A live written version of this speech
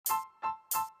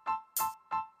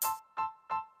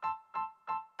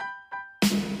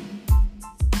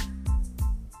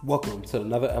Welcome to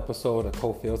another episode of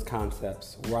Cofield's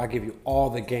Concepts, where I give you all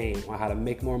the game on how to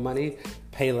make more money,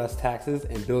 pay less taxes,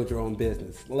 and build your own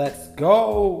business. Let's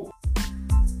go!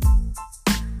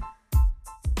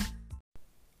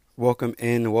 Welcome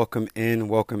in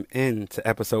to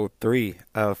episode 3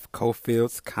 of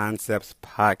Cofield's Concepts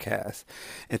podcast.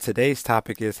 And today's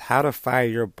topic is how to fire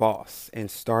your boss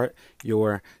and start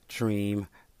your dream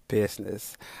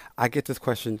business. I get this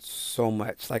question so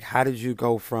much. Like, how did you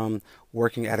go from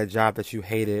working at a job that you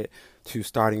hated to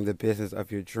starting the business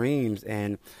of your dreams?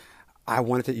 And I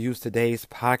wanted to use today's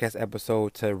podcast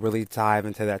episode to really dive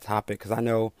into that topic because I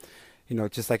know,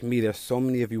 just like me, there's so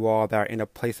many of you all that are in a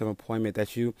place of employment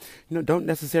that you don't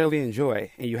necessarily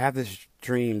enjoy. And you have this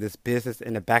dream, this business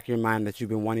in the back of your mind that you've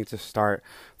been wanting to start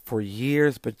for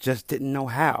years, but just didn't know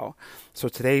how. So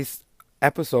today's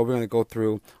episode, we're going to go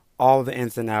through all the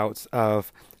ins and outs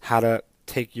of how to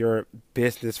take your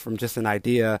business from just an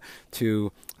idea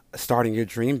to starting your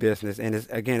dream business. And it's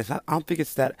not, I don't think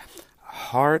it's that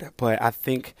hard, but I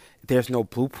think there's no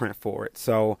blueprint for it.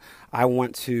 So I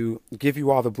want to give you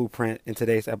all the blueprint in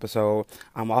today's episode.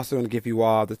 I'm also going to give you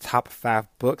all the top 5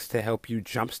 books to help you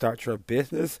jumpstart your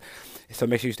business. So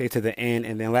make sure you stay to the end.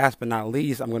 And then last but not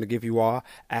least, I'm going to give you all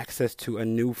access to a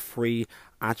new free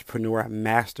entrepreneur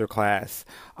masterclass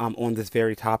on this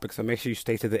very topic. So make sure you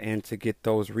stay to the end to get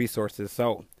those resources.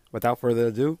 So without further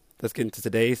ado, let's get into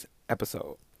today's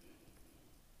episode.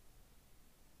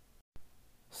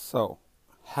 So,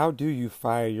 how do you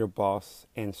fire your boss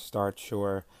and start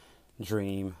your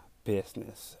dream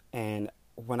business? And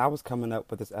when I was coming up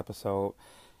with this episode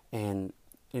and,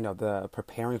 the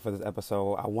preparing for this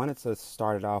episode, I wanted to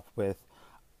start it off with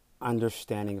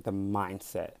understanding the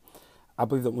mindset. I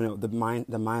believe that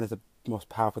the mind is the most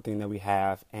powerful thing that we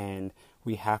have, and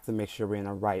we have to make sure we're in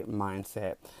the right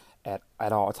mindset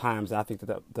at all times. And I think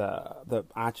that the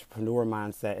entrepreneur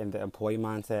mindset and the employee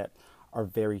mindset are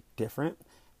very different.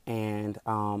 And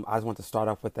I just want to start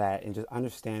off with that and just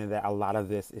understanding that a lot of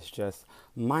this is just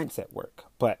mindset work.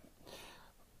 But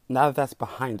now that that's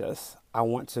behind us, I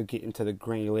want to get into the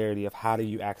granularity of how do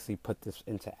you actually put this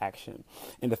into action.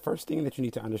 And the first thing that you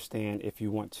need to understand if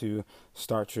you want to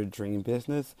start your dream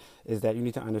business is that you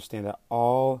need to understand that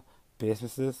all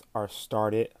businesses are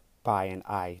started by an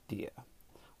idea.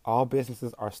 All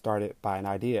businesses are started by an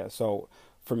idea. So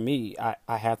for me,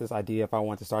 I have this idea if I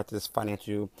want to start this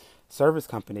financial service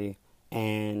company,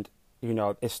 and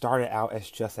it started out as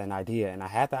just an idea, and I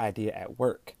had the idea at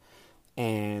work.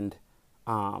 And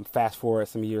fast forward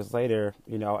some years later,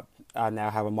 I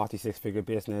now have a multi-6-figure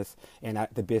business, and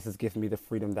the business gives me the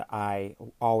freedom that I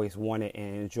always wanted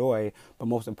and enjoy. But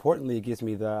most importantly, it gives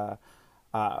me the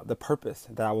purpose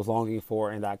that I was longing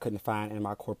for and that I couldn't find in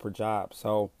my corporate job.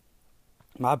 So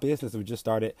my business was just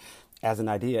started as an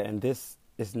idea, and this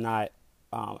is not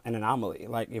an anomaly.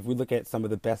 Like, if we look at some of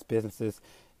the best businesses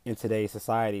in today's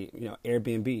society,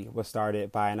 Airbnb was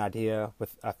started by an idea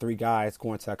with 3 guys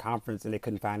going to a conference and they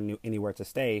couldn't find anywhere to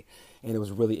stay, and it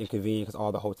was really inconvenient because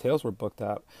all the hotels were booked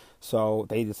up. So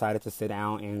they decided to sit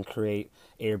down and create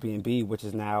Airbnb, which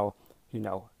is now,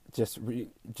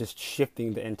 just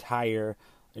shifting the entire,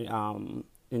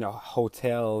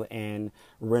 hotel and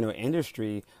rental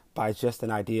industry by just an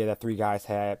idea that 3 guys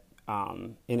had,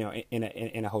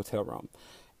 in a hotel room.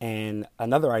 And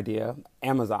another idea,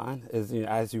 Amazon, is,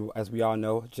 as we all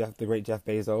know, the great Jeff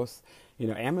Bezos.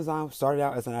 Amazon started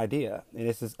out as an idea, and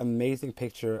it's this amazing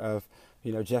picture of,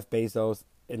 Jeff Bezos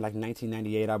in like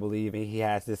 1998, I believe, and he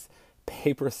has this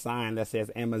paper sign that says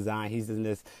Amazon. He's in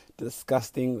this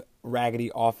disgusting,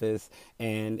 raggedy office,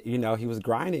 and he was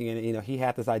grinding, and he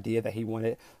had this idea that he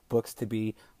wanted books to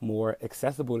be more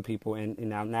accessible to people, and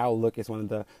now look, it's one of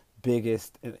the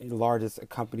biggest and largest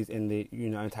companies in the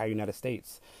entire United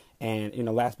States. And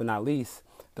last but not least,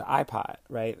 the iPod,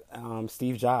 right?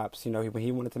 Steve Jobs, when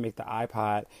he wanted to make the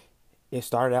iPod, it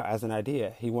started out as an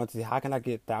idea. He wanted to see, how can I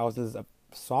get thousands of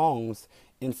songs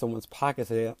in someone's pocket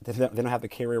so they don't have to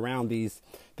carry around these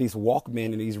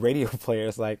Walkman and these radio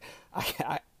players. Like,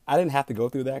 I didn't have to go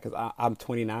through that because I'm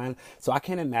 29, so I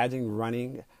can't imagine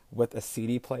running with a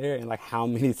CD player and like how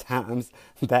many times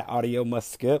that audio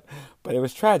must skip. But it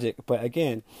was tragic. But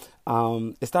again,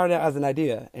 it started out as an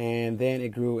idea, and then it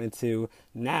grew into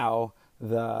now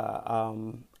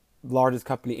the largest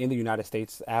company in the United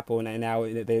States, Apple, and now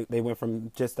they went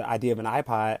from just the idea of an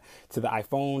iPod to the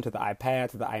iPhone, to the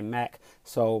iPad, to the iMac.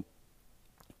 So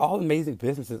all amazing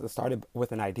businesses are started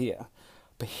with an idea.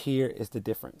 But here is the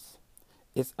difference.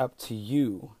 It's up to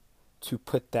you to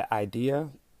put that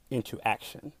idea into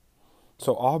action.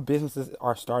 So all businesses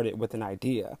are started with an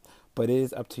idea, but it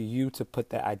is up to you to put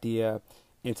that idea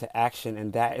into action.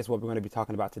 And that is what we're going to be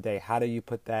talking about today. How do you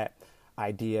put that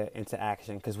idea into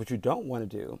action? Because what you don't want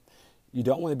to do, you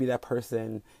don't want to be that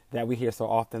person that we hear so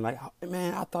often, like, oh,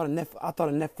 man, I thought of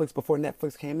Netflix before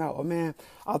Netflix came out. Oh, man,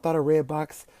 I thought of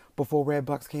Redbox before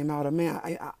Redbox came out. Oh, man,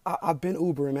 I've been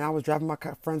Ubering, man. I was driving my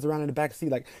friends around in the back seat.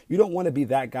 Like, you don't want to be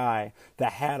that guy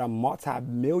that had a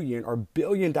multi-million or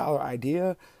billion-dollar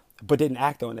idea but didn't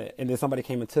act on it. And then somebody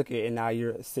came and took it, and now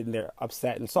you're sitting there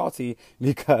upset and salty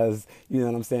because, you know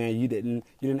what I'm saying, you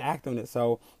didn't act on it.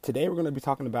 So today we're going to be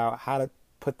talking about how to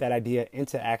put that idea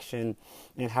into action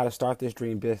and how to start this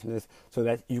dream business so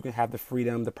that you can have the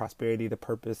freedom, the prosperity, the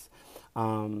purpose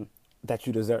that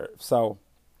you deserve. So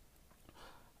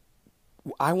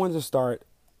I wanted to start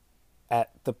at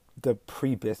the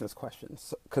pre-business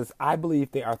questions, because I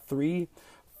believe there are 3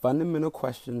 fundamental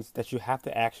questions that you have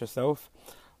to ask yourself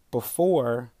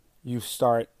before you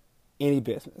start any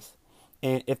business.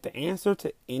 And if the answer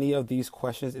to any of these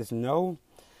questions is no,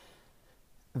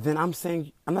 then I'm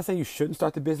not saying you shouldn't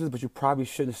start the business, but you probably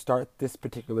shouldn't start this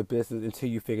particular business until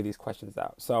you figure these questions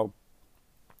out. So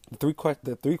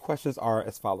the three questions are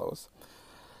as follows.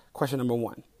 Question number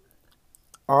 1,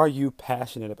 are you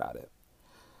passionate about it?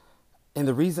 And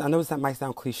the reason, I know that might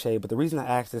sound cliche, but the reason I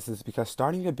ask this is because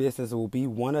starting a business will be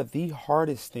one of the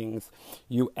hardest things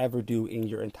you ever do in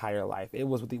your entire life. It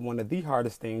was one of the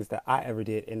hardest things that I ever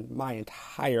did in my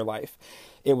entire life.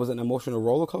 It was an emotional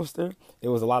roller coaster. It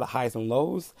was a lot of highs and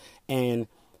lows. And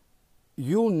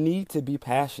you'll need to be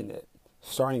passionate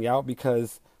starting out,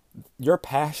 because your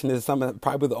passion is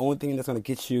probably the only thing that's going to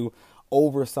get you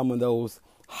over some of those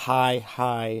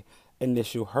high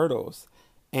initial hurdles.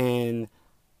 And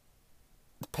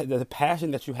the passion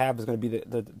that you have is going to be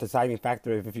the deciding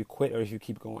factor if you quit or if you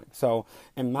keep going. So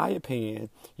in my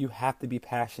opinion, you have to be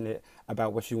passionate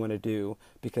about what you want to do,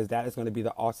 because that is going to be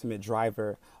the ultimate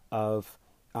driver of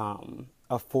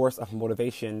a force of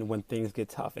motivation when things get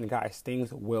tough. And guys,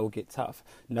 things will get tough.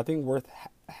 Nothing worth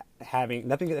having,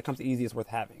 nothing that comes easy is worth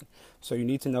having. So you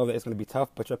need to know that it's going to be tough,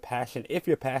 but your passion, if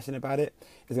you're passionate about it,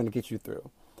 is going to get you through.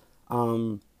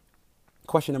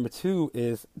 Question number 2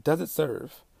 is, does it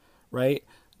serve? Right?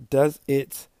 Does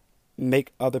it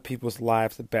make other people's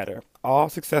lives better? All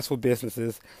successful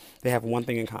businesses, they have one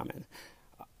thing in common.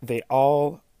 They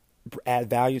all add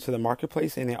value to the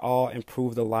marketplace, and they all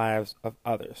improve the lives of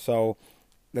others. So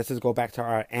let's just go back to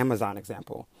our Amazon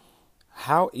example.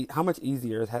 How much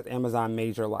easier has Amazon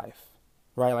made your life?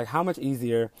 Right? Like, how much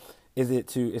easier is it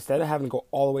to, instead of having to go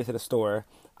all the way to the store,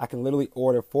 I can literally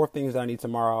order 4 things that I need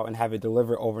tomorrow and have it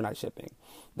delivered overnight shipping.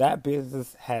 That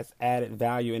business has added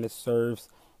value, and it serves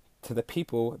to the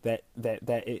people that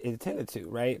it intended to,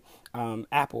 right?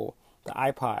 Apple, the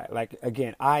iPod. Like,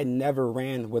 again, I never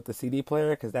ran with the CD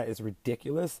player because that is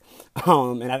ridiculous.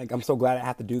 And I'm so glad I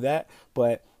have to do that.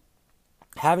 But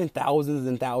having thousands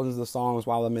and thousands of songs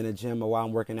while I'm in a gym or while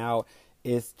I'm working out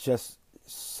is just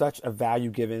such a value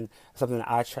given, something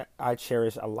that I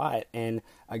cherish a lot. And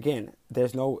again,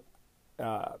 there's no,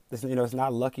 it's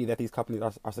not lucky that these companies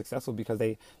are successful, because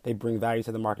they bring value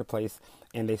to the marketplace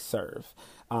and they serve.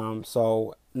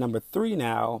 So number 3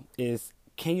 now is,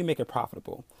 can you make it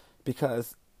profitable?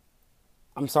 Because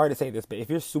I'm sorry to say this, but if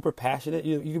you're super passionate,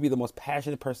 you could be the most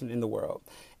passionate person in the world,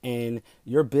 and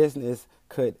your business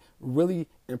could really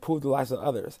improve the lives of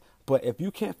others. But if you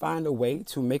can't find a way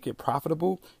to make it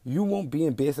profitable, you won't be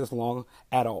in business long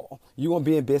at all. You won't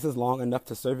be in business long enough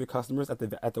to serve your customers at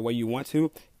the way you want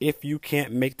to if you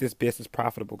can't make this business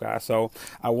profitable, guys. So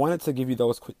I wanted to give you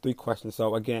those 3 questions.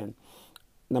 So again,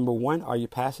 number 1, are you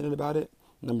passionate about it?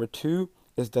 Number 2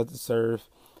 is, does it serve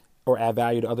or add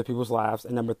value to other people's lives?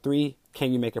 And number 3,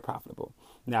 can you make it profitable?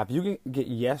 Now, if you can get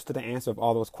yes to the answer of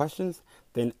all those questions,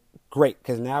 then great,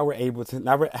 because now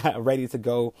we're ready to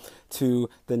go to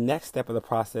the next step of the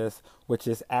process, which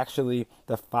is actually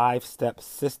the 5-step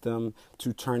system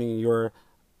to turning your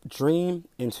dream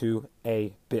into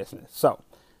a business. So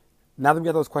now that we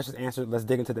got those questions answered, let's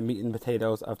dig into the meat and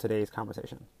potatoes of today's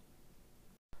conversation.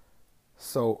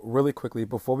 So really quickly,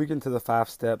 before we get into the 5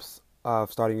 steps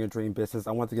of starting your dream business,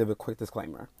 I want to give a quick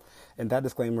disclaimer. And that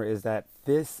disclaimer is that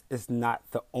this is not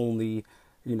the only,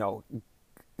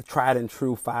 tried and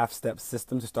true 5-step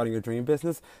system to starting your dream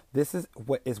business. This is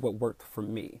what worked for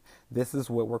me. This is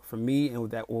what worked for me,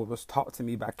 and that was taught to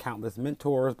me by countless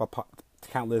mentors, by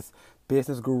countless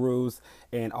business gurus,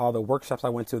 and all the workshops I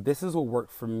went to. This is what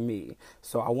worked for me.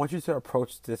 So I want you to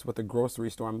approach this with a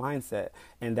grocery store mindset,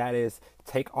 and that is,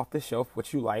 take off the shelf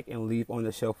what you like and leave on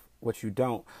the shelf what you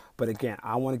don't. But again,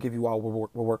 I want to give you all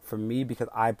what work for me because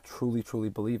I truly, truly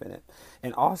believe in it.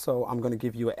 And also, I'm going to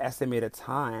give you an estimated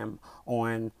time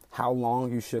on how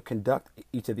long you should conduct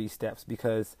each of these steps,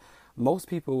 because most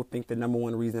people think the number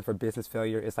one reason for business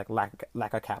failure is like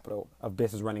lack of capital, of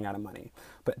business running out of money.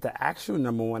 But the actual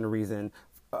number one reason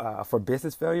for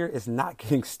business failure is not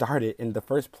getting started in the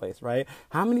first place, right?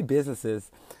 How many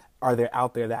businesses are there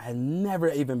out there that have never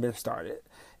even been started?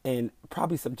 And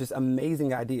probably some just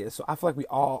amazing ideas. So I feel like we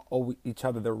all owe each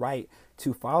other the right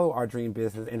to follow our dream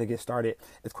business and to get started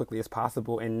as quickly as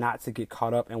possible, and not to get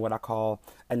caught up in what I call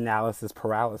analysis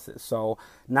paralysis. So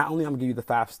not only I'm gonna give you the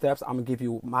 5 steps, I'm gonna give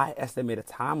you my estimated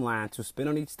timeline to spend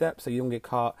on each step so you don't get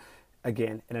caught,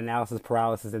 again, in analysis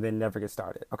paralysis and then never get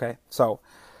started, okay? So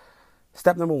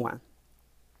step number 1.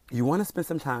 You want to spend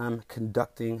some time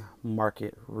conducting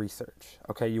market research,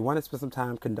 okay? You want to spend some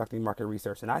time conducting market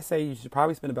research. And I say you should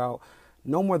probably spend about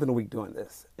no more than a week doing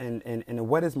this. And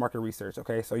what is market research,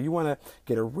 okay? So you want to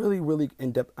get a really, really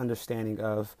in-depth understanding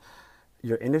of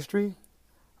your industry,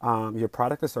 your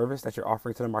product or service that you're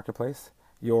offering to the marketplace,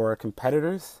 your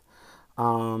competitors,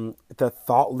 the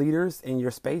thought leaders in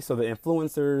your space. So the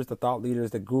influencers, the thought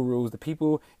leaders, the gurus, the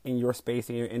people in your space,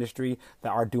 in your industry that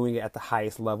are doing it at the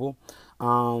highest level.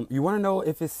 You want to know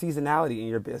if it's seasonality in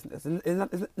your business. And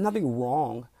there's nothing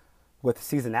wrong with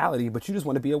seasonality, but you just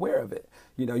want to be aware of it.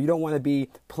 You know, you don't want to be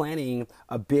planning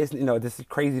a business, this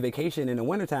crazy vacation in the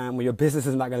wintertime when your business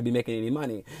is not going to be making any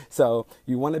money. So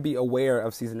you want to be aware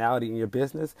of seasonality in your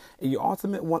business, and you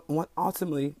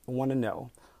ultimately want to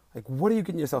know, like, what are you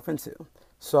getting yourself into?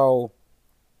 So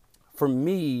for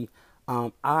me,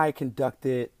 I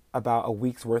conducted about a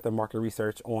week's worth of market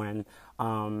research on,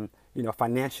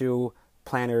 financial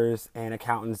planners and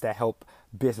accountants that help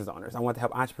business owners. I want to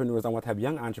help entrepreneurs. I want to help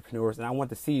young entrepreneurs. And I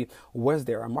want to see, was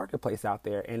there a marketplace out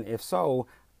there? And if so,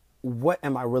 what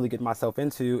am I really getting myself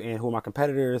into, and who are my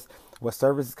competitors? What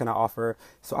services can I offer?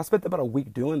 So I spent about a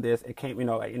week doing this. It came,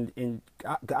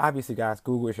 obviously, guys,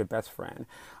 Google is your best friend.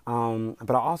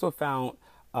 But I also found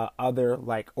other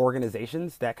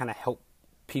organizations that kind of help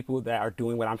people that are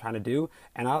doing what I'm trying to do.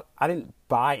 And I didn't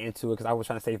buy into it because I was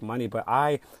trying to save money, but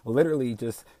I literally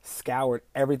just scoured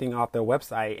everything off their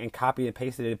website and copied and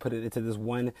pasted it and put it into this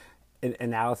one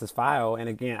analysis file. And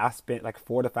again, I spent like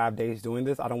 4 to 5 days doing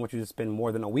this. I don't want you to spend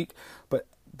more than a week, but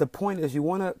the point is you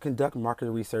want to conduct market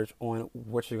research on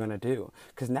what you're going to do,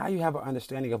 because now you have an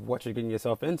understanding of what you're getting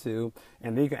yourself into,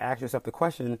 and then you can ask yourself the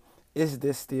question, is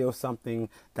this still something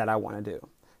that I want to do?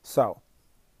 So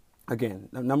again,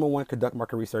 number 1, conduct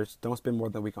market research. Don't spend more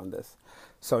than a week on this.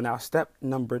 So now step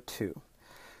number 2,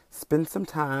 spend some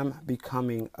time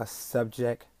becoming a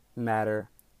subject matter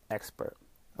expert.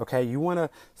 Okay, you want to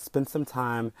spend some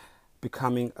time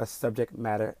becoming a subject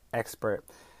matter expert,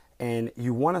 and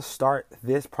you want to start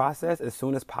this process as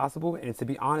soon as possible. And to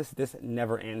be honest, this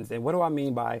never ends. And what do I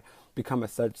mean by become a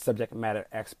subject matter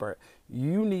expert?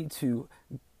 You need to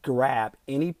grab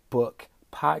any book,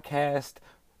 podcast,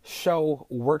 show,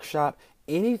 workshop,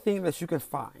 anything that you can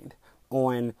find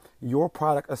on your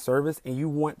product or service, and you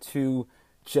want to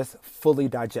just fully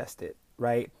digest it,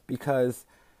 right? Because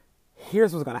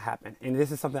here's what's going to happen, and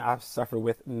this is something I've suffered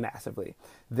with massively.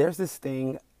 There's this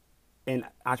thing in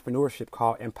entrepreneurship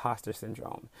called imposter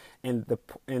syndrome, and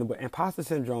what imposter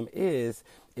syndrome is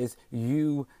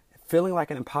you feeling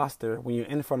like an imposter when you're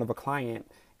in front of a client,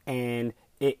 and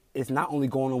it is not only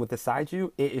going on with inside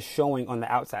you, it is showing on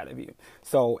the outside of you.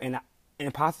 So, and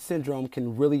imposter syndrome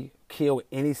can really kill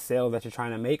any sale that you're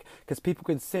trying to make, because people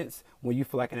can sense when you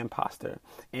feel like an imposter.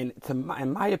 And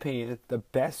in my opinion, the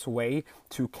best way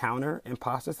to counter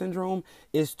imposter syndrome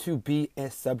is to be a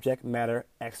subject matter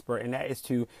expert. And that is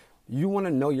you want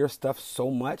to know your stuff so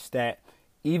much that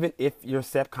even if your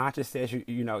subconscious says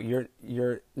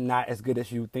you're not as good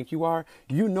as you think you are,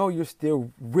 you're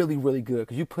still really, really good,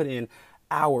 because you put in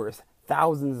hours,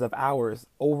 thousands of hours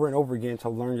over and over again to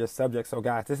learn your subject. So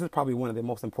guys, this is probably one of the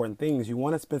most important things. You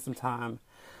want to spend some time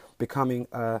becoming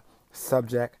a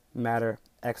subject matter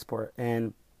expert.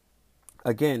 And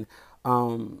again,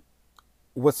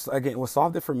 what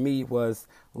solved it for me was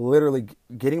literally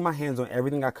getting my hands on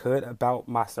everything I could about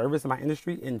my service and my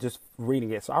industry and just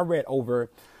reading it. So I read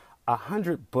over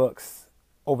 100 books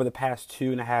over the past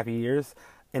 2.5 years.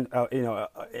 And,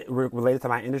 related to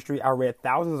my industry. I read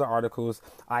thousands of articles.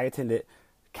 I attended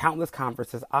countless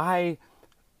conferences. I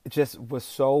just was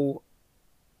so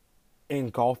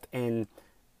engulfed in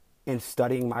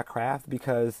studying my craft,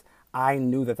 because I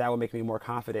knew that would make me more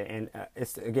confident. And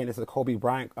it's a Kobe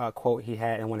Bryant quote he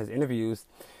had in one of his interviews.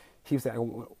 He said,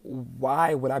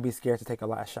 "Why would I be scared to take a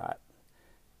last shot?"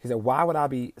 He said, "Why would I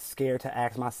be scared to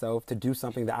ask myself to do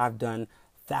something that I've done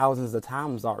thousands of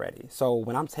times already. So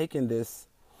when I'm taking this,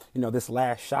 this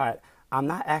last shot, I'm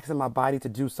not asking my body to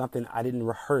do something I didn't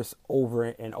rehearse over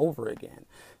and over again.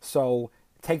 So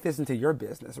take this into your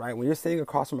business, right? When you're sitting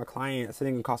across from a client,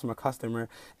 sitting across from a customer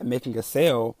and making a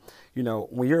sale,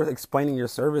 when you're explaining your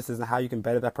services and how you can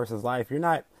better that person's life, you're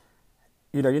not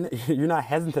you're not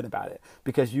hesitant about it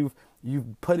because you've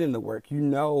put in the work. You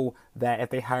know that if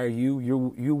they hire you,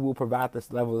 you will provide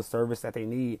this level of service that they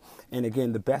need. And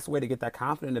again, the best way to get that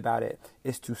confident about it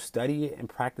is to study it and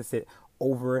practice it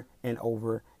over and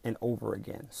over and over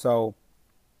again. So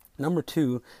number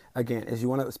 2, again, is you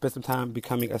want to spend some time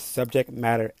becoming a subject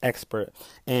matter expert.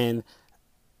 And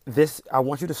this, I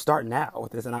want you to start now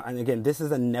with this. And again, this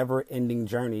is a never ending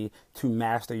journey to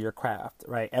master your craft,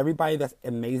 right? Everybody that's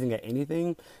amazing at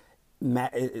anything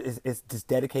is just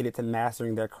dedicated to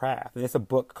mastering their craft. And it's a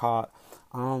book called,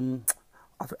 I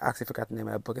actually forgot the name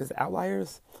of that book. It's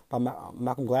Outliers by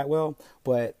Malcolm Gladwell.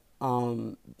 But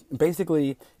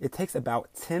basically, it takes about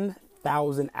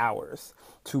 10,000 hours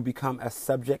to become a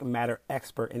subject matter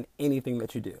expert in anything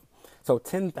that you do. So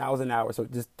 10,000 hours. So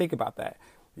just think about that.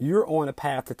 You're on a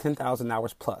path to 10,000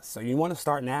 hours plus. So you want to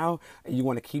start now and you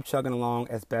want to keep chugging along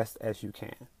as best as you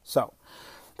can. So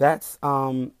that's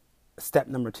step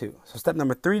number 2. So step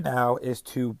number 3 now is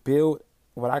to build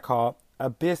what I call a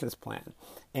business plan.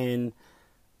 And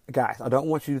guys, I don't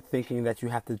want you thinking that you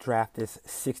have to draft this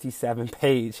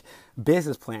 67-page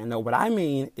business plan. No, what I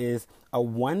mean is a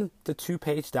 1 to 2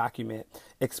 page document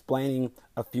explaining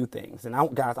a few things.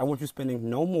 And guys, I want you spending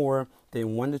no more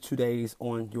than 1 to 2 days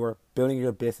on building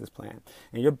your business plan.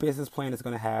 And your business plan is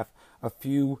going to have a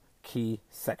few key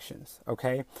sections.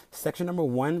 Okay. Section number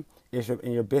 1 is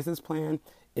in your business plan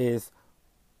is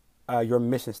your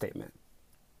mission statement.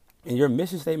 And your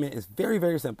mission statement is very,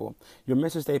 very simple. Your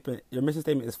mission statement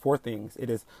is 4 things. It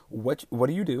is what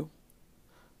do you do,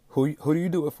 who do you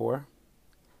do it for,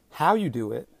 how you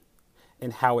do it,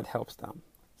 and how it helps them.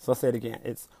 So let's say it again.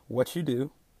 It's what you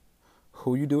do,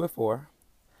 who you do it for,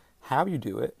 how you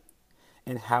do it,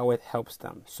 and how it helps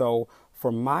them. So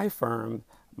for my firm,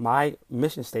 my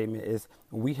mission statement is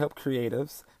we help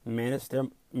creatives manage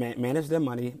their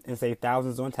money and save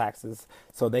thousands on taxes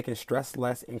so they can stress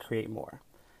less and create more.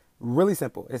 Really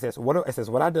simple. It says what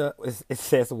I do. It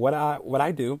says what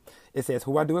I do. It says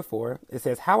who I do it for. It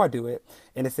says how I do it,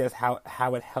 and it says how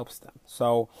it helps them.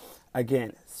 So,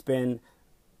 again, spend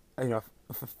a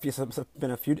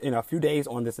few days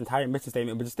on this entire mission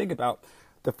statement, but just think about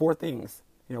the 4 things.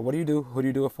 What do you do? Who do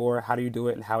you do it for? How do you do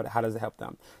it? And how does it help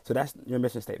them? So that's your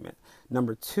mission statement.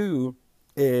 Number 2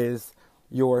 is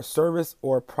your service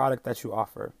or product that you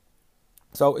offer.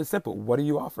 So it's simple. What do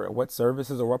you offer? What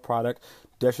services or what product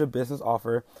does your business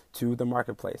offer to the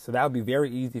marketplace? So that would be very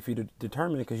easy for you to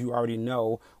determine because you already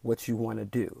know what you want to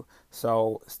do.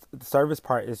 So the service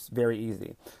part is very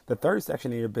easy. The 3rd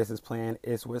section of your business plan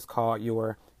is what's called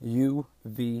your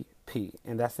UVP.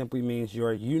 And that simply means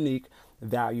your unique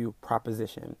value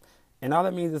proposition. And all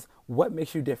that means is what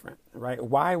makes you different, right?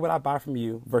 Why would I buy from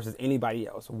you versus anybody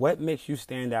else? What makes you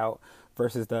stand out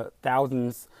versus the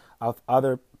thousands of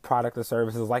other product or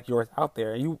services like yours out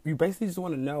there? And you basically just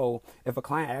want to know, if a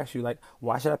client asks you, like,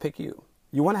 why should I pick you?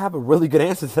 You want to have a really good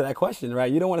answer to that question,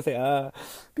 right? You don't want to say,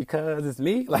 because it's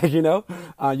me. You want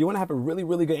to have a really,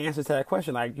 really good answer to that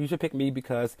question. Like, you should pick me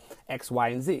because X, Y,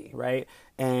 and Z, right?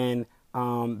 And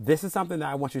this is something that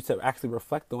I want you to actually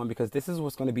reflect on because this is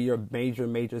what's going to be your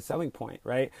major selling point,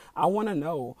 right? I want to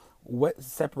know what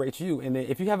separates you. And then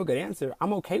if you have a good answer,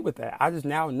 I'm okay with that. I just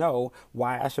now know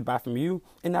why I should buy from you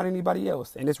and not anybody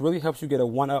else. And this really helps you get a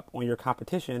 1-up on your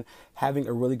competition, having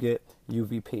a really good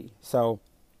UVP. So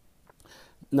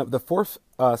now, the 4th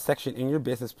section in your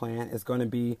business plan is going to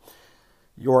be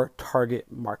your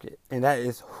target market. And that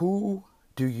is, who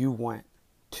do you want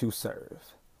to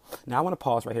serve? Now, I want to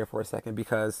pause right here for a second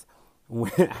because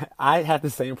when I had the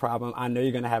same problem, I know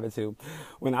you're going to have it too.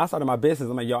 When I started my business,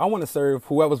 I'm like, I want to serve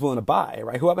whoever's willing to buy,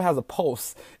 right? Whoever has a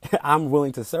pulse, I'm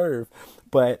willing to serve.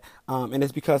 But, and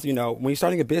it's because, when you're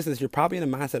starting a business, you're probably in a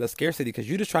mindset of scarcity because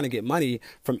you're just trying to get money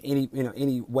from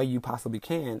any way you possibly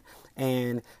can.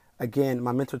 And again,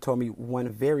 my mentor told me one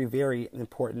very, very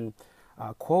important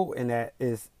quote, and that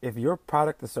is, if your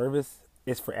product or service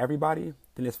is for everybody,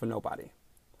 then it's for nobody.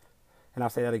 And I'll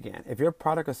say that again. If your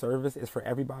product or service is for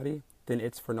everybody, then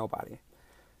it's for nobody.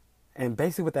 And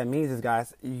basically what that means is,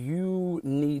 guys, you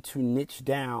need to niche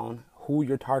down who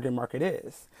your target market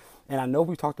is. And I know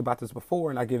we've talked about this before,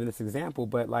 and I've given this example,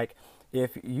 but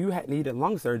if you needed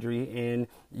lung surgery and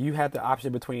you had the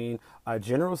option between a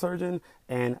general surgeon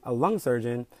and a lung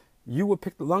surgeon, you would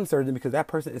pick the lung surgeon because that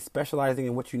person is specializing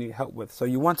in what you need help with. So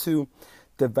you want to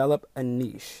develop a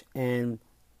niche. And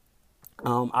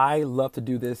I love to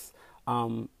do this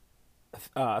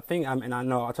thing, and I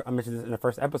know I mentioned this in the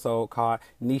first episode, called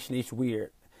niche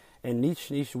weird. And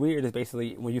niche weird is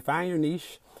basically when you find your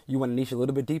niche, you want to niche a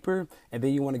little bit deeper, and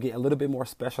then you want to get a little bit more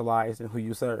specialized in who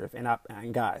you serve.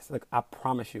 And guys, like, I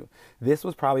promise you, this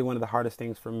was probably one of the hardest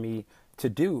things for me to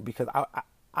do, because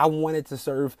I wanted to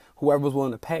serve whoever was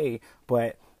willing to pay,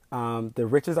 but the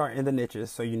riches are in the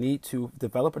niches. So you need to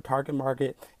develop a target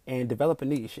market and develop a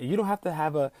niche. You don't have to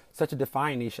have such a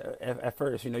defined niche at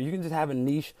first. You can just have a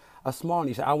niche, a small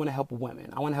niche. I want to help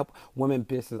women. I want to help women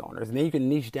business owners. And then you can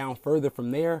niche down further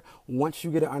from there once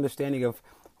you get an understanding of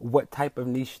what type of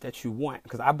niche that you want.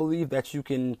 Because I believe that you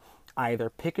can either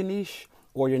pick a niche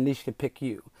or your niche can pick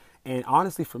you. And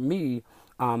honestly, for me,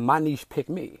 my niche picked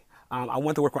me. I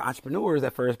wanted to work with entrepreneurs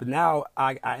at first, but now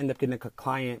I ended up getting a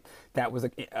client that was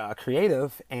a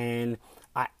creative, and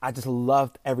I just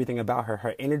loved everything about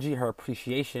her energy, her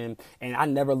appreciation, and I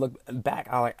never looked back.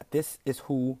 I was like, this is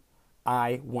who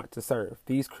I want to serve.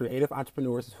 These creative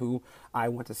entrepreneurs is who I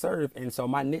want to serve, and so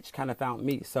my niche kind of found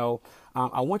me. So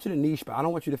I want you to niche, but I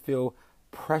don't want you to feel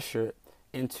pressured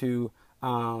into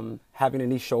having a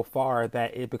niche so far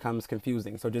that it becomes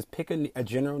confusing. So just pick a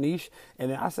general niche,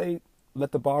 and then I say,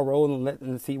 let the ball roll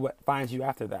and see what finds you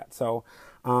after that. So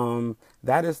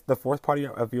that is the fourth part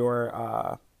of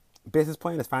your business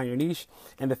plan, is find your niche.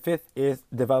 And the fifth is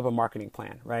develop a marketing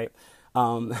plan, right?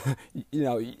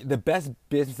 The best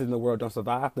businesses in the world don't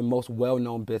survive. The most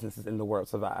well-known businesses in the world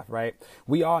survive, right?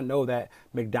 We all know that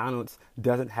McDonald's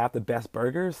doesn't have the best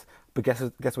burgers, but guess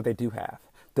what they do have?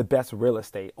 The best real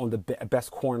estate on the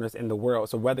best corners in the world.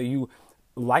 So whether you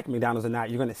like McDonald's or not,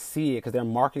 you're going to see it, because their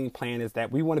marketing plan is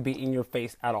that we want to be in your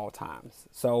face at all times.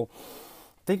 So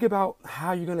think about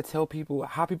how you're going to tell people,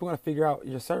 how people are going to figure out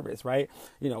your service, right?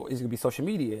 Is it going to be social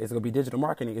media? Is it going to be digital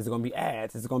marketing? Is it going to be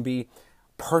ads? Is it going to be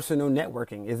personal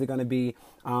networking? Is it going to be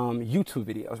YouTube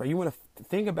videos, right? You want to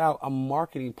think about a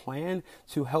marketing plan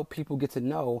to help people get to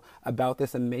know about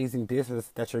this amazing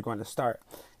business that you're going to start.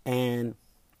 And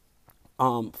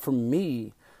for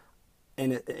me,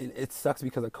 and it sucks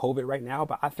because of COVID right now,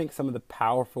 but I think some of the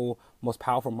most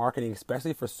powerful marketing,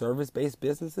 especially for service-based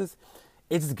businesses,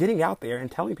 it's getting out there and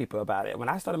telling people about it. When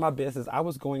I started my business, I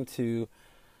was going to,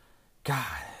 God,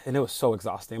 and it was so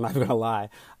exhausting, I'm not even gonna lie.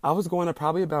 I was going to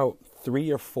probably about 3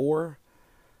 or 4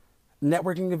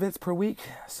 networking events per week.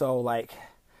 So like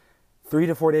 3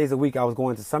 to 4 days a week, I was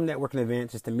going to some networking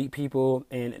event just to meet people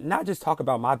and not just talk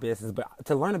about my business, but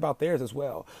to learn about theirs as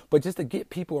well. But just to get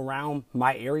people around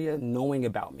my area knowing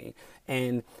about me.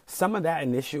 And some of that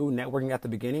initial networking at the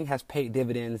beginning has paid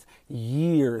dividends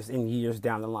years and years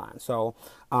down the line. So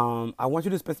I want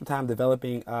you to spend some time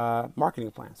developing a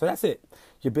marketing plan. So that's it.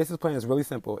 Your business plan is really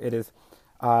simple. It is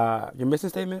your mission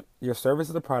statement, your service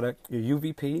as a product, your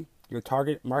UVP, your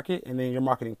target market, and then your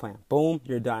marketing plan. Boom,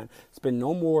 you're done. Spend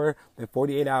no more than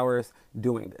 48 hours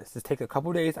doing this. Just take a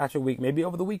couple days out your week, maybe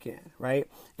over the weekend, right?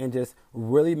 And just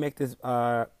really make this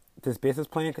this business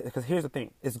plan, because here's the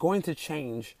thing. It's going to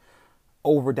change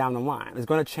over down the line. It's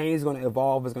going to change, it's going to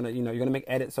evolve, it's going to, you're going to make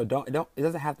edits. So it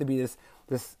doesn't have to be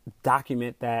this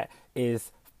document that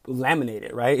is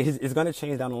laminated, right? It's going to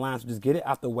change down the line. So just get it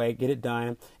out the way, get it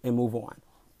done, and move on.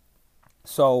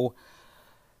 So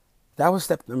that was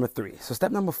step number 3. So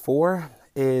step number 4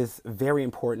 is very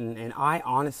important. And I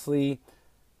honestly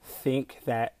think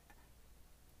that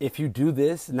if you do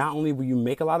this, not only will you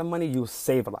make a lot of money, you'll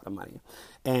save a lot of money.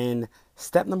 And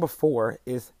step number 4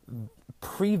 is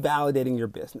pre-validating your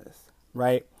business,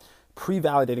 right?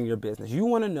 Pre-validating your business. You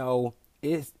want to know,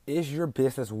 is your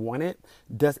business wanted?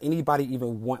 Does anybody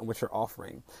even want what you're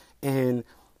offering? And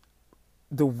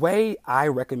the way I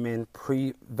recommend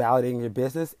pre-validating your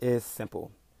business is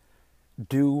simple.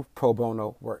 Do pro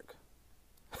bono work.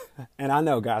 And I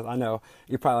know, guys, I know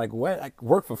you're probably like, what? Like,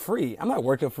 work for free? I'm not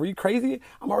working for free. Crazy?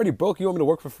 I'm already broke. You want me to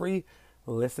work for free?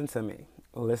 Listen to me.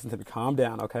 Calm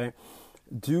down, okay?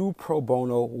 Do pro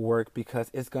bono work, because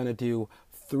it's going to do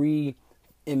 3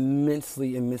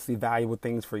 immensely valuable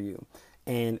things for you.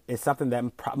 And it's something that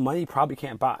money probably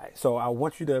can't buy. So I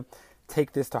want you to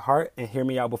take this to heart and hear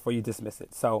me out before you dismiss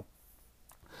it. So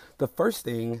the first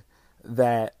thing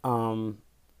that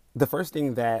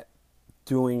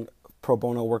doing pro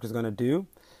bono work is going to do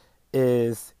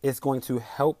is it's going to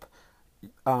help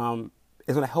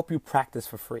you practice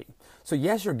for free. So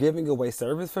yes, you're giving away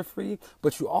service for free,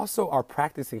 but you also are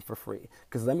practicing for free.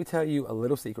 Because let me tell you a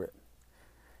little secret.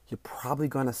 You're probably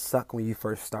going to suck when you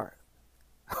first start.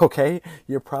 Okay?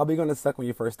 You're probably going to suck when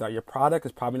you first start. Your product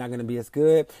is probably not going to be as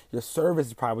good. Your service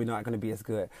is probably not going to be as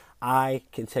good. I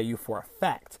can tell you for a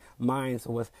fact, mine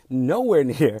was nowhere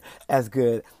near as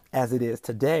good as it is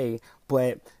today.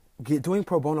 But doing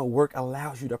pro bono work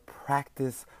allows you to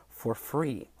practice for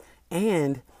free.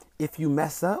 And if you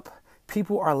mess up,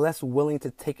 people are less willing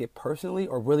to take it personally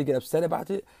or really get upset about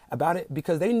it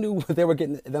because they knew what they were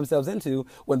getting themselves into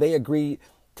when they agreed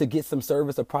to get some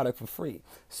service or product for free.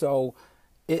 So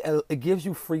it gives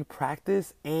you free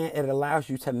practice, and it allows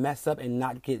you to mess up and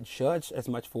not get judged as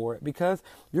much for it because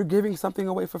you're giving something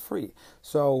away for free.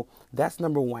 So that's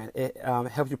number one. It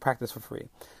helps you practice for free.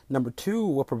 Number two,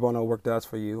 what pro bono work does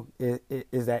for you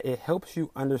is that it helps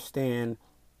you understand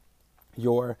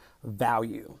your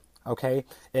value. Okay,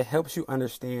 it helps you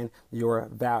understand your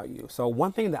value. So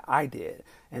one thing that I did,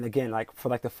 and again, like for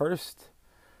like the first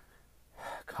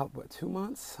couple, 2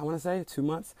 months, I want to say 2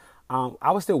 months,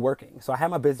 I was still working. So I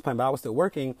had my business plan, but I was still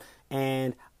working.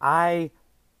 And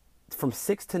from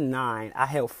 6 to 9, I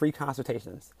held free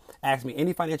consultations. Ask me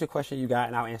any financial question you got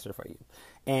and I'll answer it for you.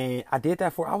 And I did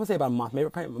that for, I would say about a month, maybe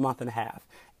a month and a half.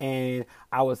 And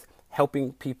I was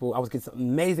helping people. I was getting some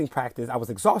amazing practice. I was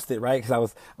exhausted, right? Because I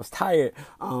was tired.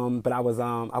 But I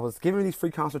was giving these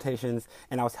free consultations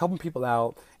and I was helping people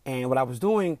out. And what I was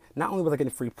doing, not only was I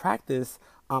getting free practice,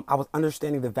 I was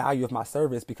understanding the value of my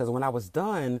service, because when I was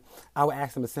done, I would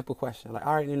ask them a simple question. Like,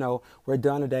 all right, we're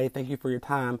done today. Thank you for your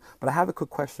time. But I have a quick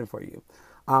question for you.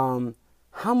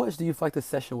 How much do you feel like the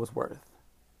session was worth?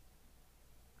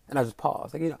 And I just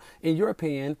paused. Like, in your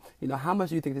opinion, how much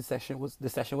do you think the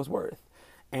session was worth?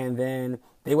 And then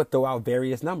they would throw out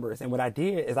various numbers. And what I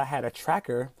did is I had a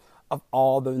tracker of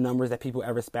all the numbers that people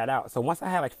ever spat out. So once I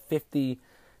had like 50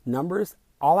 numbers,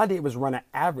 all I did was run an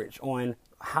average on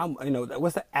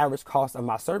what's the average cost of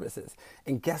my services.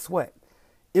 And guess what?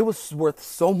 It was worth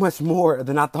so much more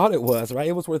than I thought it was, right?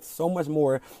 It was worth so much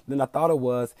more than I thought it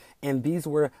was. And these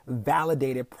were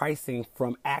validated pricing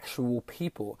from actual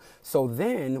people. So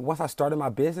then once I started my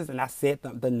business and I said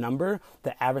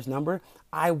the average number,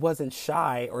 I wasn't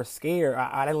shy or scared.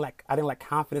 I didn't lack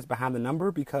confidence behind the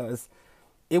number, because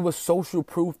it was social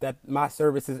proof that my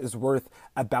services is worth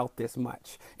about this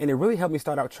much. And it really helped me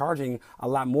start out charging a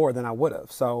lot more than I would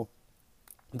have. So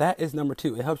that is number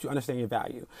two. It helps you understand your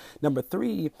value. Number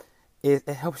three is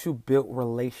it helps you build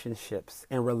relationships,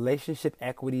 and relationship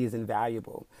equity is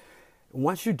invaluable.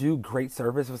 Once you do great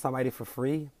service for somebody for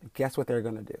free, guess what they're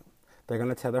going to do? They're going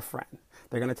to tell their friend.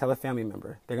 They're going to tell a family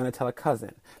member. They're going to tell a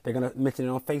cousin. They're going to mention it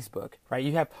on Facebook, right?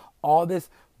 You have all this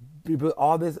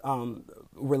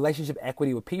relationship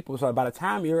equity with people. So by the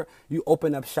time you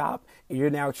open up shop and you're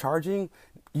now charging,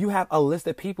 you have a list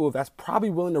of people that's probably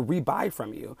willing to rebuy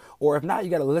from you. Or if not, you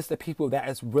got a list of people that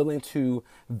is willing to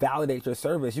validate your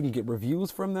service. You can get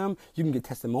reviews from them. You can get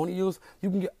testimonials. You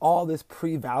can get all this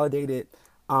pre-validated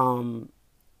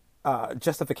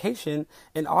justification,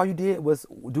 and all you did was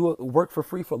do work for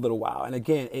free for a little while. And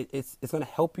again, it's going to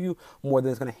help you more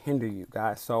than it's going to hinder you,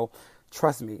 guys. So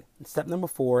trust me. Step number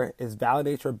 4 is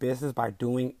validate your business by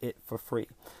doing it for free.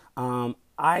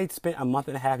 I spent a month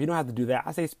and a half. You don't have to do that.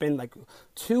 I say spend like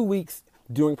 2 weeks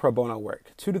doing pro bono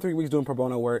work, 2 to 3 weeks doing pro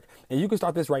bono work. And you can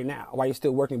start this right now while you're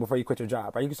still working before you quit your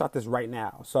job, right? You can start this right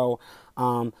now. So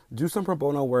do some pro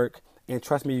bono work, and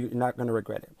trust me, you're not going to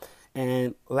regret it.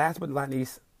 And last but not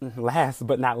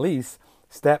least,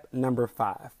 step number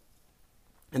 5.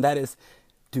 And that is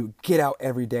to get out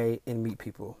every day and meet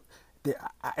people.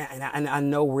 I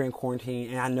know we're in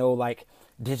quarantine, and I know like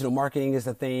digital marketing is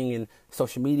a thing and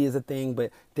social media is a thing,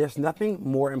 but there's nothing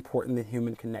more important than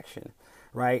human connection,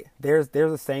 right? There's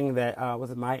a saying that,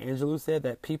 was it Maya Angelou said,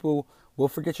 that people will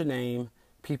forget your name,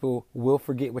 people will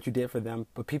forget what you did for them,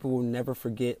 but people will never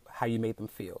forget how you made them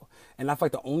feel. And I feel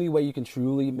like the only way you can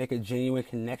truly make a genuine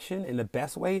connection, in the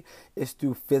best way, is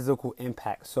through physical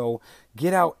impact. So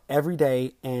get out every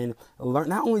day and learn.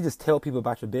 Not only just tell people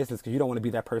about your business, because you don't want to be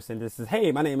that person that says,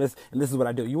 hey, my name is, and this is what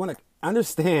I do. You want to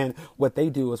understand what they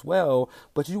do as well,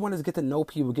 but you want to get to know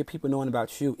people, get people knowing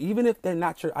about you. Even if they're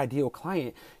not your ideal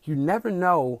client, you never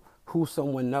know who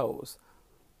someone knows.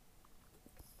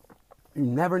 You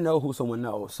never know who someone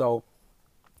knows. So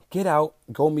get out,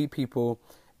 go meet people,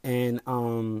 and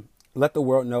let the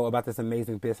world know about this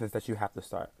amazing business that you have to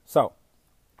start. So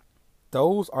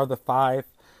those are the 5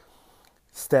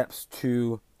 steps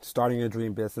to starting a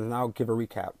dream business. And I'll give a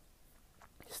recap.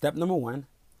 Step number 1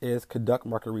 is conduct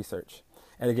market research.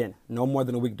 And again, no more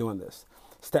than a week doing this.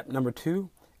 Step number 2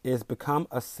 is become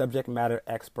a subject matter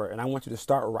expert. And I want you to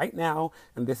start right now.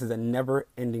 And this is a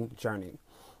never-ending journey.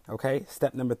 Okay.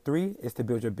 Step number 3 is to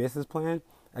build your business plan.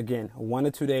 Again, 1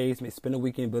 to 2 days, maybe spend a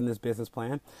weekend building this business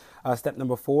plan. Step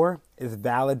number 4 is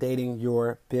validating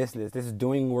your business. This is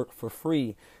doing work for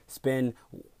free. Spend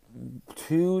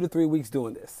 2 to 3 weeks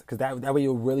doing this, because that way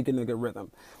you'll really get in a good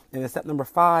rhythm. And then step number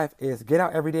 5 is get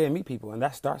out every day and meet people. And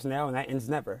that starts now and that ends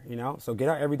never, So get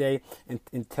out every day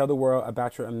and tell the world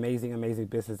about your amazing, amazing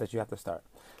business that you have to start.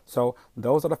 So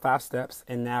those are the 5 steps.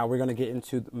 And now we're going to get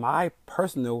into my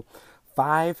personal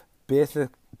 5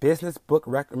 business book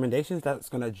recommendations that's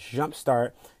going to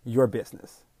jumpstart your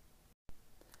business.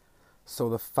 So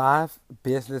the 5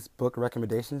 business book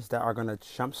recommendations that are going to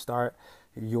jumpstart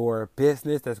your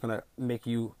business, that's going to make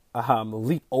you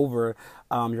leap over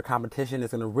your competition,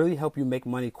 is going to really help you make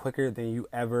money quicker than you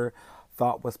ever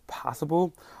thought was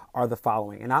possible, are the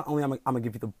following. And not only I'm going to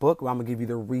give you the book, but I'm going to give you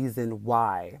the reason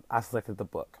why I selected the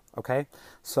book. Okay.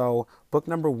 So book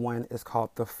number 1 is called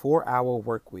The 4-Hour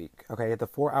Workweek. Okay. The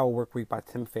 4-Hour Workweek by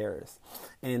Tim Ferriss.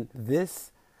 And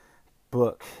this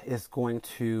book is going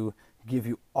to give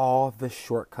you all the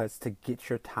shortcuts to get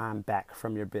your time back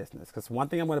from your business. Because one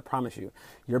thing I'm going to promise you,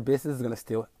 your business is going to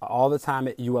steal all the time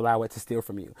that you allow it to steal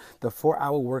from you. The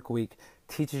 4-Hour Workweek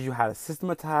teaches you how to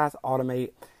systematize,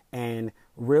 automate, and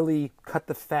really cut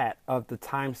the fat of the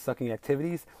time-sucking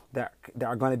activities that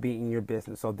are going to be in your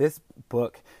business. So this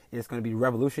book is going to be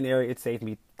revolutionary. It saved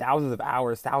me thousands of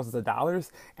hours, thousands of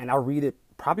dollars, and I'll read it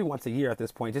probably once a year at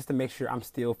this point just to make sure I'm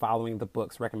still following the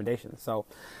book's recommendations. So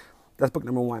that's book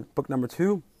number 1. Book number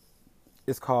 2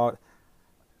 is called,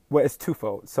 it's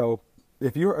twofold. So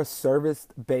if you're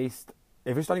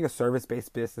starting a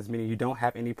service-based business, meaning you don't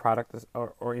have any product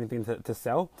or anything to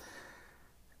sell,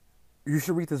 you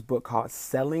should read this book called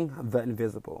Selling the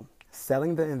Invisible.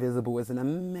 Selling the Invisible is an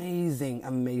amazing,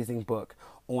 amazing book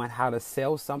on how to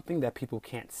sell something that people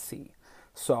can't see.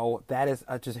 So that is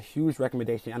just a huge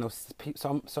recommendation. I know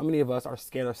so many of us are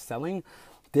scared of selling.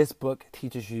 This book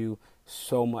teaches you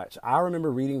so much. I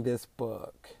remember reading this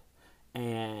book,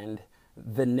 and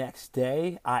the next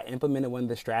day I implemented one of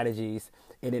the strategies,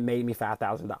 and it made me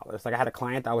 $5,000. Like, I had a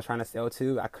client that I was trying to sell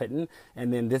to, I couldn't.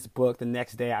 And then this book, the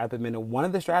next day I implemented one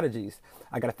of the strategies.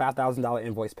 I got a $5,000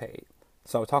 invoice paid.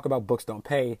 So talk about books don't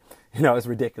pay, it's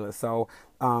ridiculous. So,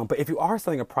 but if you are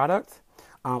selling a product,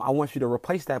 I want you to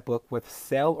replace that book with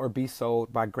Sell or Be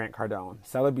Sold by Grant Cardone.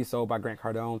 Sell or Be Sold by Grant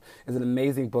Cardone is an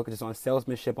amazing book just on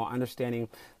salesmanship, on understanding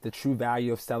the true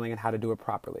value of selling and how to do it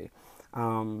properly.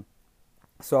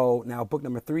 So now book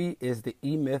number 3 is The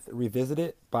E-Myth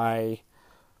Revisited by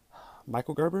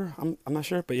Michael Gerber. I'm not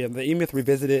sure, but yeah, The E-Myth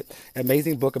Revisited,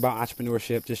 amazing book about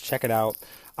entrepreneurship. Just check it out.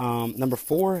 Number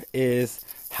 4 is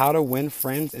How to Win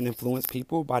Friends and Influence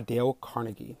People by Dale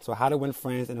Carnegie. So How to Win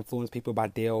Friends and Influence People by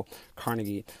Dale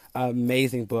Carnegie.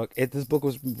 Amazing book. This book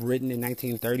was written in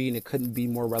 1930 and it couldn't be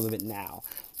more relevant now.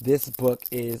 This book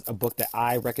is a book that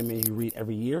I recommend you read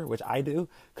every year, which I do,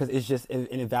 because it's just an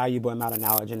invaluable amount of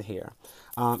knowledge in here.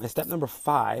 And step number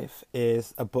 5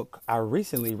 is a book I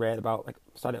recently read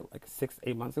started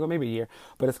 6-8 months ago, maybe a year,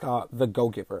 but it's called The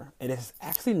Go-Giver. It is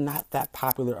actually not that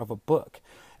popular of a book.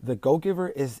 The Go-Giver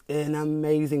is an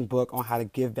amazing book on how to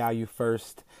give value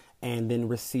first and then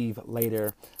receive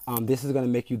later. This is going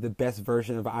to make you the best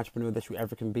version of an entrepreneur that you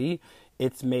ever can be.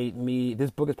 This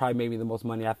book has probably made me the most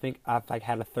money. I think I've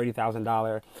had a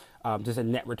 $30,000 just a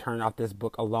net return off this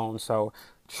book alone. So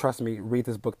trust me, read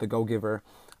this book, The Go-Giver.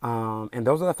 And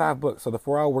those are the 5 books. So The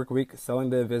 4-Hour Workweek, Selling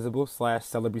the Invisible /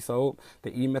 Sell or Be Sold,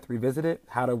 The E-Myth Revisited,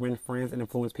 How to Win Friends and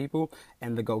Influence People,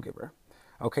 and The Go-Giver.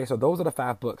 Okay, so those are the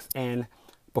 5 books. And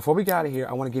before we get out of here,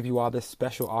 I want to give you all this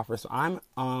special offer. So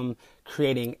I'm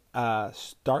creating a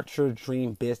Start Your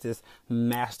Dream Business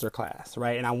Masterclass,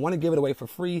 right? And I want to give it away for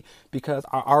free because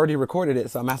I already recorded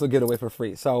it, so I might as well give it away for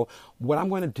free. So what I'm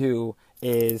going to do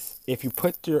is, if you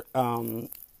put your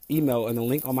email in the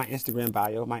link on my Instagram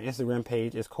bio, my Instagram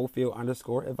page is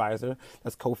Cofield_advisor.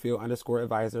 That's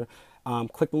Cofield_advisor.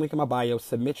 Click the link in my bio,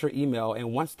 submit your email,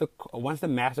 and once the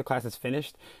masterclass is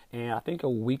finished, in I think a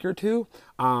week or 2,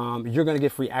 you're gonna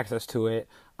get free access to it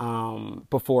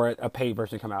before a paid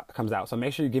version comes out. So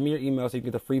make sure you give me your email so you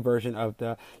get the free version of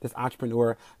this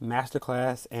entrepreneur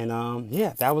masterclass. And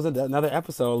yeah, that was another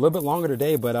episode, a little bit longer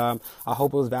today, but I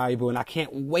hope it was valuable, and I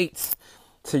can't wait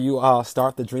to you all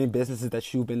start the dream businesses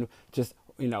that you've been just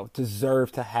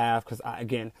deserve to have, because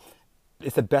again,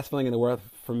 it's the best feeling in the world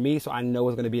for me, so I know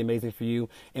it's going to be amazing for you.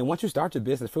 And once you start your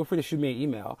business, feel free to shoot me an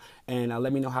email and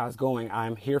let me know how it's going.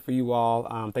 I'm here for you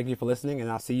all. Thank you for listening, and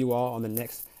I'll see you all on the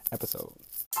next episode.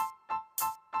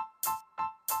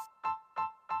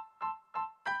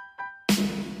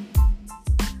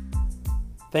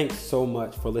 Thanks so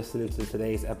much for listening to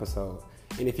today's episode.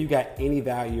 And if you got any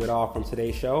value at all from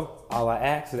today's show, all I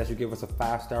ask is that you give us a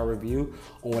 5-star review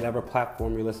on whatever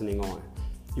platform you're listening on.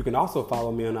 You can also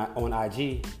follow me on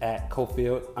IG at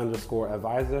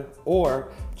Cofield_advisor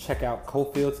or check out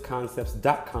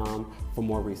CofieldConcepts.com for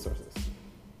more resources.